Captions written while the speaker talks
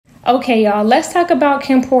Okay, y'all, let's talk about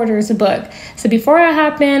Kim Porter's book. So before I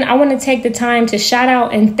hop in, I want to take the time to shout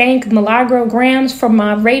out and thank Milagro Grams from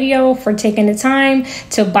my radio for taking the time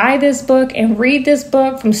to buy this book and read this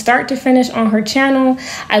book from start to finish on her channel.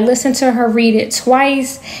 I listened to her read it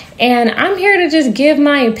twice, and I'm here to just give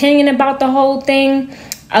my opinion about the whole thing.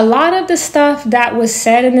 A lot of the stuff that was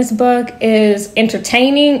said in this book is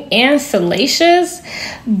entertaining and salacious,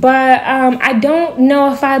 but I don't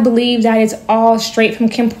know if I believe that it's all straight from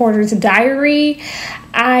Kim Porter's diary.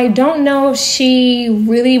 I don't know if she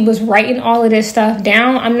really was writing all of this stuff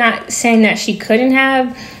down. I'm not saying that she couldn't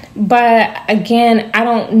have, but again, I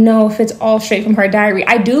don't know if it's all straight from her diary.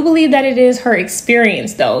 I do believe that it is her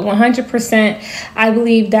experience, though. 100%, I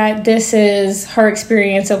believe that this is her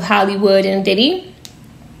experience of Hollywood and Diddy.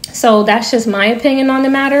 So that's just my opinion on the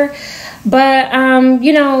matter. But,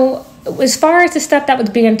 as far as the stuff that was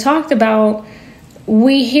being talked about,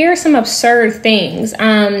 we hear some absurd things.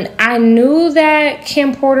 I knew that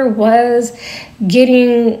Kim Porter was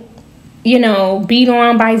getting, beat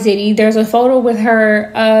on by Diddy. There's a photo with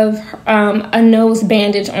her of a nose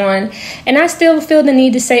bandage on. And I still feel the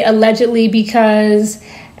need to say allegedly because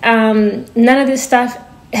none of this stuff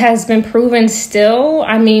has been proven still.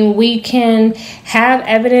 I mean, we can have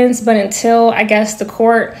evidence, but until I guess the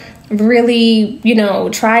court really,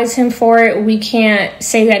 tries him for it, we can't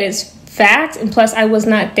say that it's fact. And plus, I was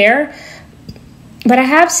not there. But I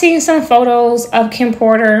have seen some photos of Kim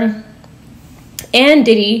Porter and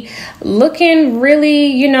Diddy looking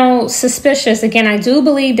really, suspicious. Again, I do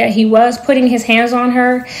believe that he was putting his hands on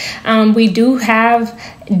her. We do have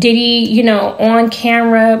Diddy, on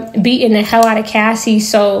camera beating the hell out of Cassie.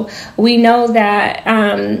 So we know that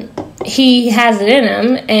he has it in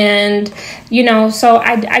him. And, so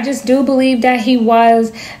I just do believe that he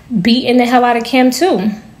was beating the hell out of Kim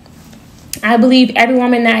too. I believe every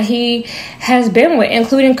woman that he has been with,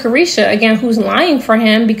 including Carisha, again, who's lying for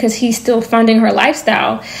him because he's still funding her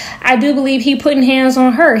lifestyle. I do believe he putting hands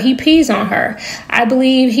on her. He pees on her. I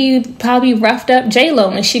believe he probably roughed up J-Lo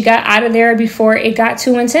when she got out of there before it got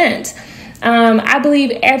too intense. I believe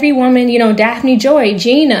every woman, Daphne Joy,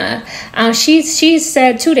 Gina, she's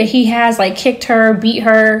said too that he has kicked her, beat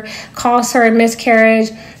her, caused her a miscarriage.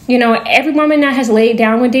 Every woman that has laid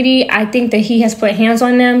down with Diddy, I think that he has put hands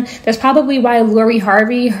on them. That's probably why Lori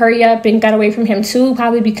Harvey hurried up and got away from him too,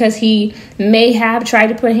 probably because he may have tried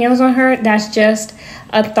to put hands on her. That's just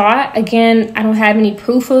a thought. Again, I don't have any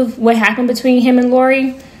proof of what happened between him and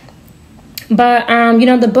Lori. But,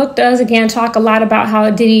 the book does, again, talk a lot about how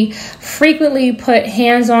Diddy frequently put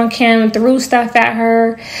hands on Kim, threw stuff at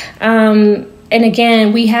her. And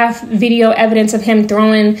again, we have video evidence of him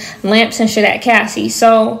throwing lamps and shit at Cassie.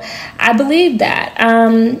 So I believe that.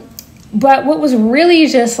 But what was really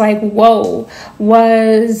just whoa,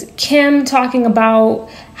 was Kim talking about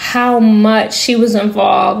how much she was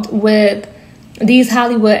involved with these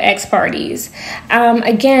Hollywood X parties.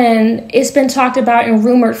 Again, it's been talked about and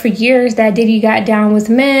rumored for years that Diddy got down with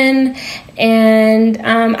men. And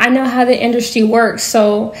I know how the industry works.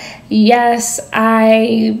 So yes,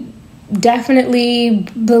 I definitely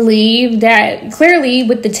believe that clearly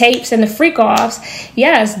with the tapes and the freak offs,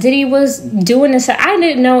 yes, Diddy was doing this. I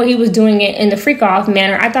didn't know he was doing it in the freak off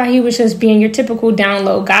manner. I thought he was just being your typical down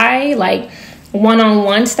low guy,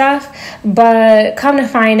 one-on-one stuff. But come to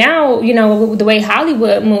find out, the way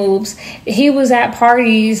Hollywood moves, he was at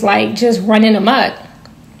parties just running amok.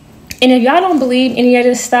 And if y'all don't believe any of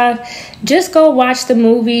this stuff, just go watch the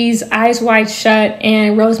movies Eyes Wide Shut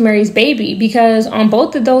and Rosemary's Baby, because on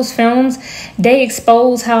both of those films, they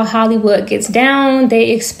expose how Hollywood gets down. They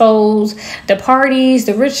expose the parties,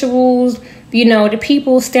 the rituals, the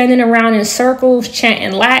people standing around in circles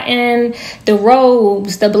chanting Latin, the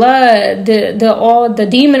robes, the blood, all the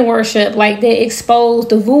demon worship. They expose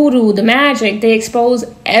the voodoo, the magic. They expose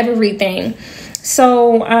everything.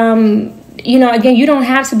 So, again, you don't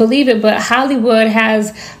have to believe it, but Hollywood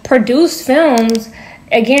has produced films,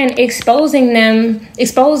 again, exposing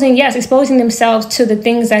themselves to the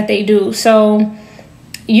things that they do. So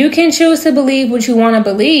you can choose to believe what you want to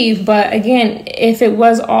believe. But again, if it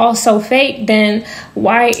was all so fake, then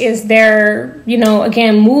why is there,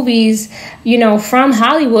 again, movies, from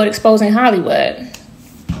Hollywood exposing Hollywood?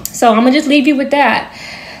 So I'm going to just leave you with that.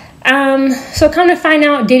 So come to find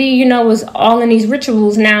out, Diddy, was all in these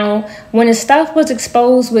rituals. Now, when his stuff was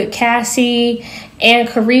exposed with Cassie and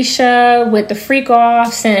Carisha, with the freak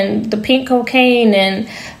offs and the pink cocaine and,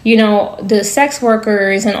 the sex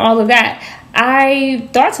workers and all of that, I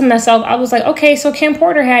thought to myself, I was like, okay, so Kim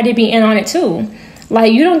Porter had to be in on it too.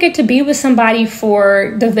 You don't get to be with somebody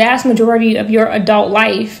for the vast majority of your adult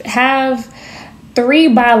life, have 3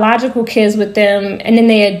 biological kids with them, and then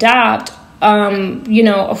they adopt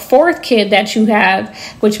a 4th kid that you have,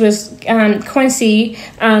 which was Quincy,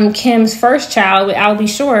 Kim's first child with Albie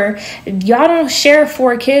Shore. Y'all don't share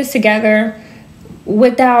 4 kids together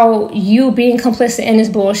without you being complicit in this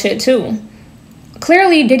bullshit too.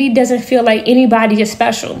 Clearly, Diddy doesn't feel like anybody is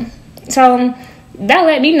special. So that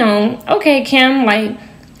let me know, okay, Kim, like,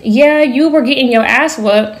 yeah, you were getting your ass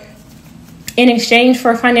whooped in exchange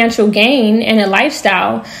for financial gain and a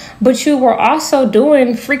lifestyle, but you were also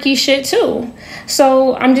doing freaky shit too.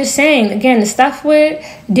 So I'm just saying, again, the stuff with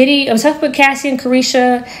Diddy, stuff with Cassie and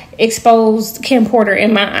Carisha exposed Kim Porter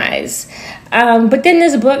in my eyes. But then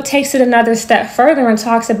this book takes it another step further and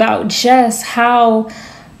talks about just how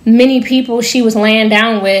many people she was laying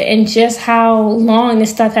down with and just how long this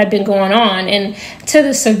stuff had been going on, and to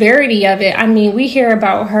the severity of it. I mean, we hear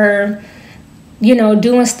about her,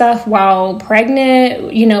 doing stuff while pregnant,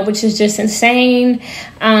 which is just insane.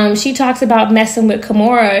 She talks about messing with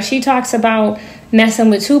Kimora. She talks about messing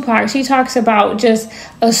with Tupac. She talks about just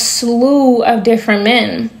a slew of different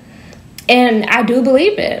men. And I do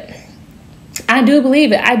believe it. I do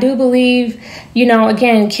believe,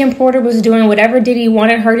 again, Kim Porter was doing whatever Diddy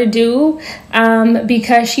wanted her to do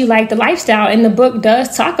because she liked the lifestyle. And the book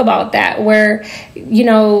does talk about that, where,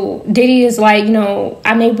 Diddy is like,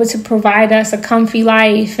 I'm able to provide us a comfy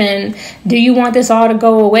life. And do you want this all to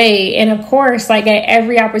go away? And of course, like at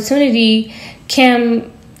every opportunity,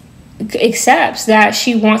 Kim accepts that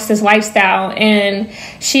she wants this lifestyle, and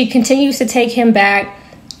she continues to take him back.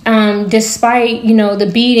 Despite, the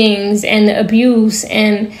beatings and the abuse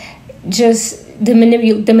and just the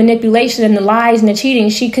manipulation and the lies and the cheating,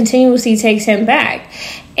 she continuously takes him back.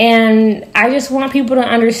 And I just want people to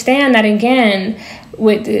understand that, again,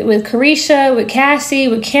 with Carisha, with Cassie,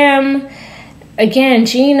 with Kim, again,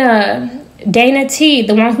 Gina, Dana T,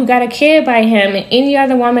 the one who got a kid by him, and any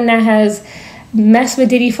other woman that has messed with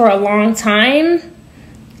Diddy for a long time,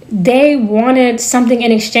 they wanted something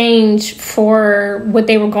in exchange for what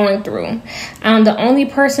they were going through. The only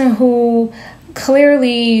person who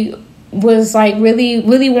clearly was like really,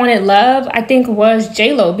 really wanted love, I think, was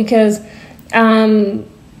J-Lo, because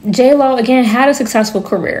J-Lo, again, had a successful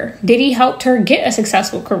career. Diddy helped her get a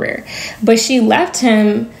successful career, but she left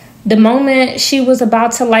him the moment she was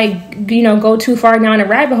about to go too far down a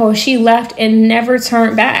rabbit hole. She left and never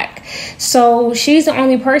turned back. So she's the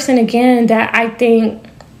only person, again, that I think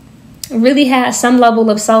really has some level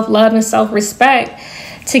of self-love and self-respect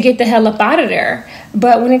to get the hell up out of there.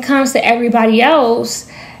 But when it comes to everybody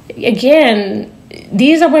else, again,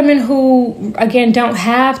 these are women who, again, don't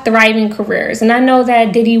have thriving careers. And I know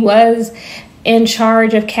that Diddy was in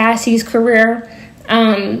charge of Cassie's career,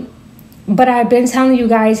 but I've been telling you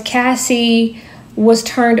guys, Cassie was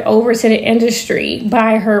turned over to the industry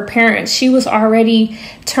by her parents. She was already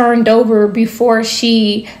turned over before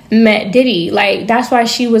she met Diddy. Like, that's why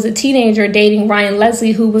she was a teenager dating Ryan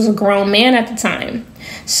Leslie, who was a grown man at the time.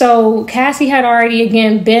 So Cassie had already,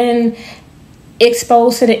 again, been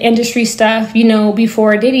exposed to the industry stuff,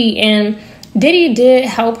 before Diddy. And Diddy did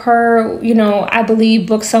help her, I believe,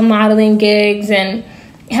 book some modeling gigs and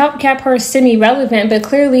help kept her semi-relevant. But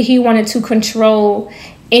clearly he wanted to control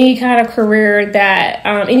any kind of career that,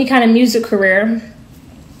 any kind of music career.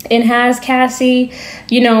 And has Cassie,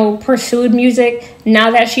 pursued music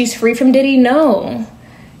now that she's free from Diddy? No.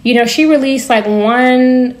 She released like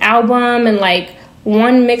 1 album and like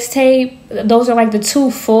 1 mixtape. Those are like the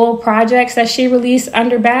 2 full projects that she released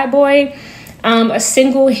under Bad Boy. A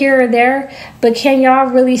single here or there. But can y'all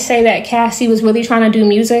really say that Cassie was really trying to do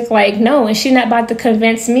music? Like, no. And she's not about to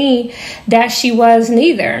convince me that she was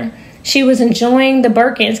neither. She was enjoying the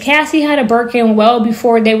Birkins. Cassie had a Birkin well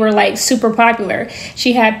before they were like super popular.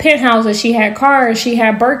 She had penthouses, she had cars, she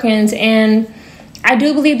had Birkins. And I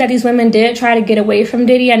do believe that these women did try to get away from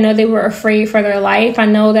Diddy. I know they were afraid for their life. I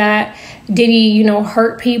know that Diddy,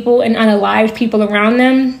 hurt people and unalived people around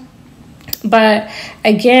them. But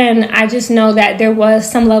again, I just know that there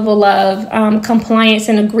was some level of compliance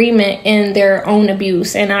and agreement in their own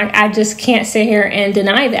abuse. And I just can't sit here and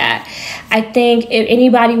deny that. I think if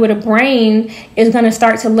anybody with a brain is going to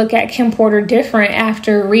start to look at Kim Porter different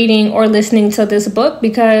after reading or listening to this book,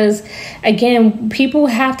 because again, people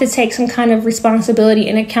have to take some kind of responsibility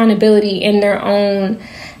and accountability in their own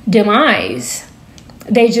demise.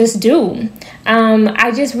 They just do.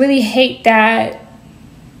 I just really hate that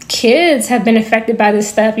kids have been affected by this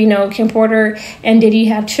stuff. Kim Porter and Diddy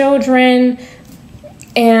have children,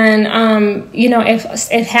 and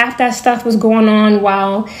if half that stuff was going on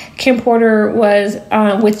while Kim Porter was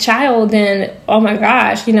with child, then oh my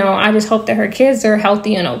gosh, I just hope that her kids are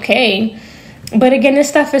healthy and okay. But again, this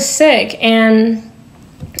stuff is sick, and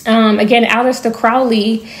Again, Aleister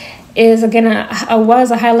Crowley is, again,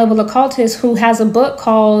 was a high-level occultist who has a book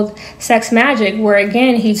called Sex Magic, where,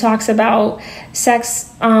 again, he talks about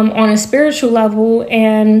sex on a spiritual level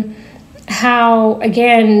and how,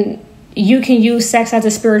 again, you can use sex as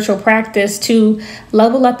a spiritual practice to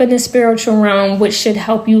level up in the spiritual realm, which should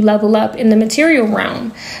help you level up in the material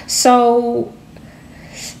realm. So,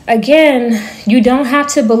 again, you don't have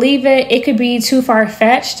to believe it. It could be too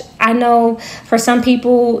far-fetched. I know for some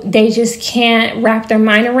people, they just can't wrap their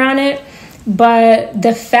mind around it, but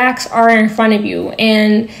the facts are in front of you.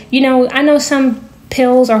 And, you know, I know some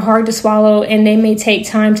pills are hard to swallow and they may take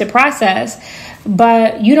time to process,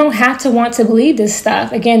 but you don't have to want to believe this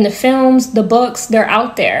stuff. Again, the films, the books, they're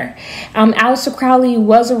out there. Aleister Crowley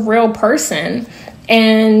was a real person,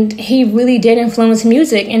 and he really did influence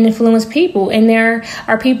music and influence people. And there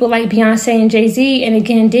are people like Beyonce and Jay-Z, and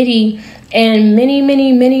again, Diddy, and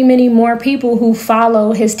many more people who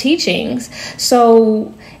follow his teachings.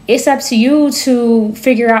 So it's up to you to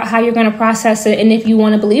figure out how you're going to process it and if you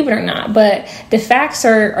want to believe it or not. But the facts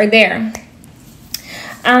are there.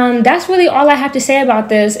 That's really all I have to say about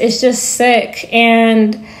this. It's just sick,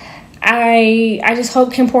 and I just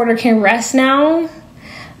hope Kim Porter can rest now.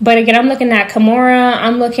 But again, I'm looking at Kimora.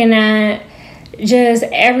 I'm looking at just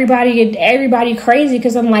everybody crazy,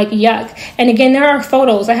 because I'm like, yuck. And again, there are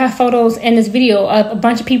photos. I have photos in this video of a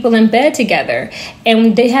bunch of people in bed together,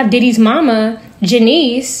 and they have Diddy's mama,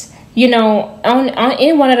 Janice, you know,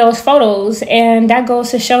 in one of those photos, and that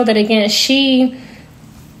goes to show that, again, she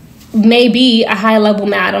may be a high-level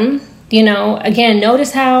madam. You know, again,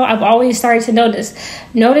 notice how I've always started to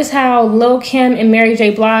notice how Lil' Kim and Mary J.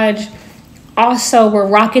 Blige also were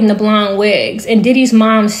rocking the blonde wigs, and Diddy's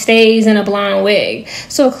mom stays in a blonde wig.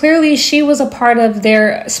 So clearly she was a part of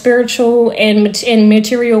their spiritual and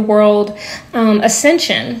material world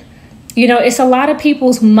ascension. You know, it's a lot of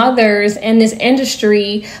people's mothers in this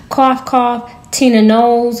industry, cough, cough, Tina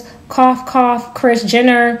Knowles, cough, cough, Kris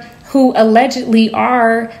Jenner, who allegedly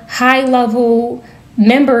are high-level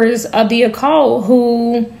members of the occult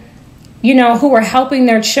who, you know, who are helping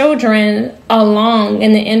their children along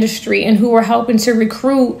in the industry, and who are helping to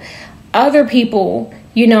recruit other people,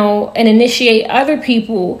 you know, and initiate other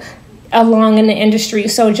people along in the industry.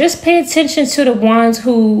 So just pay attention to the ones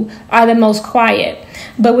who are the most quiet.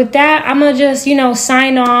 But with that, I'm going to just, you know,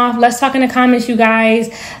 sign off. Let's talk in the comments, you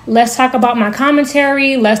guys. Let's talk about my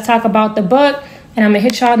commentary. Let's talk about the book. And I'm going to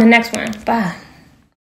hit y'all in the next one. Bye.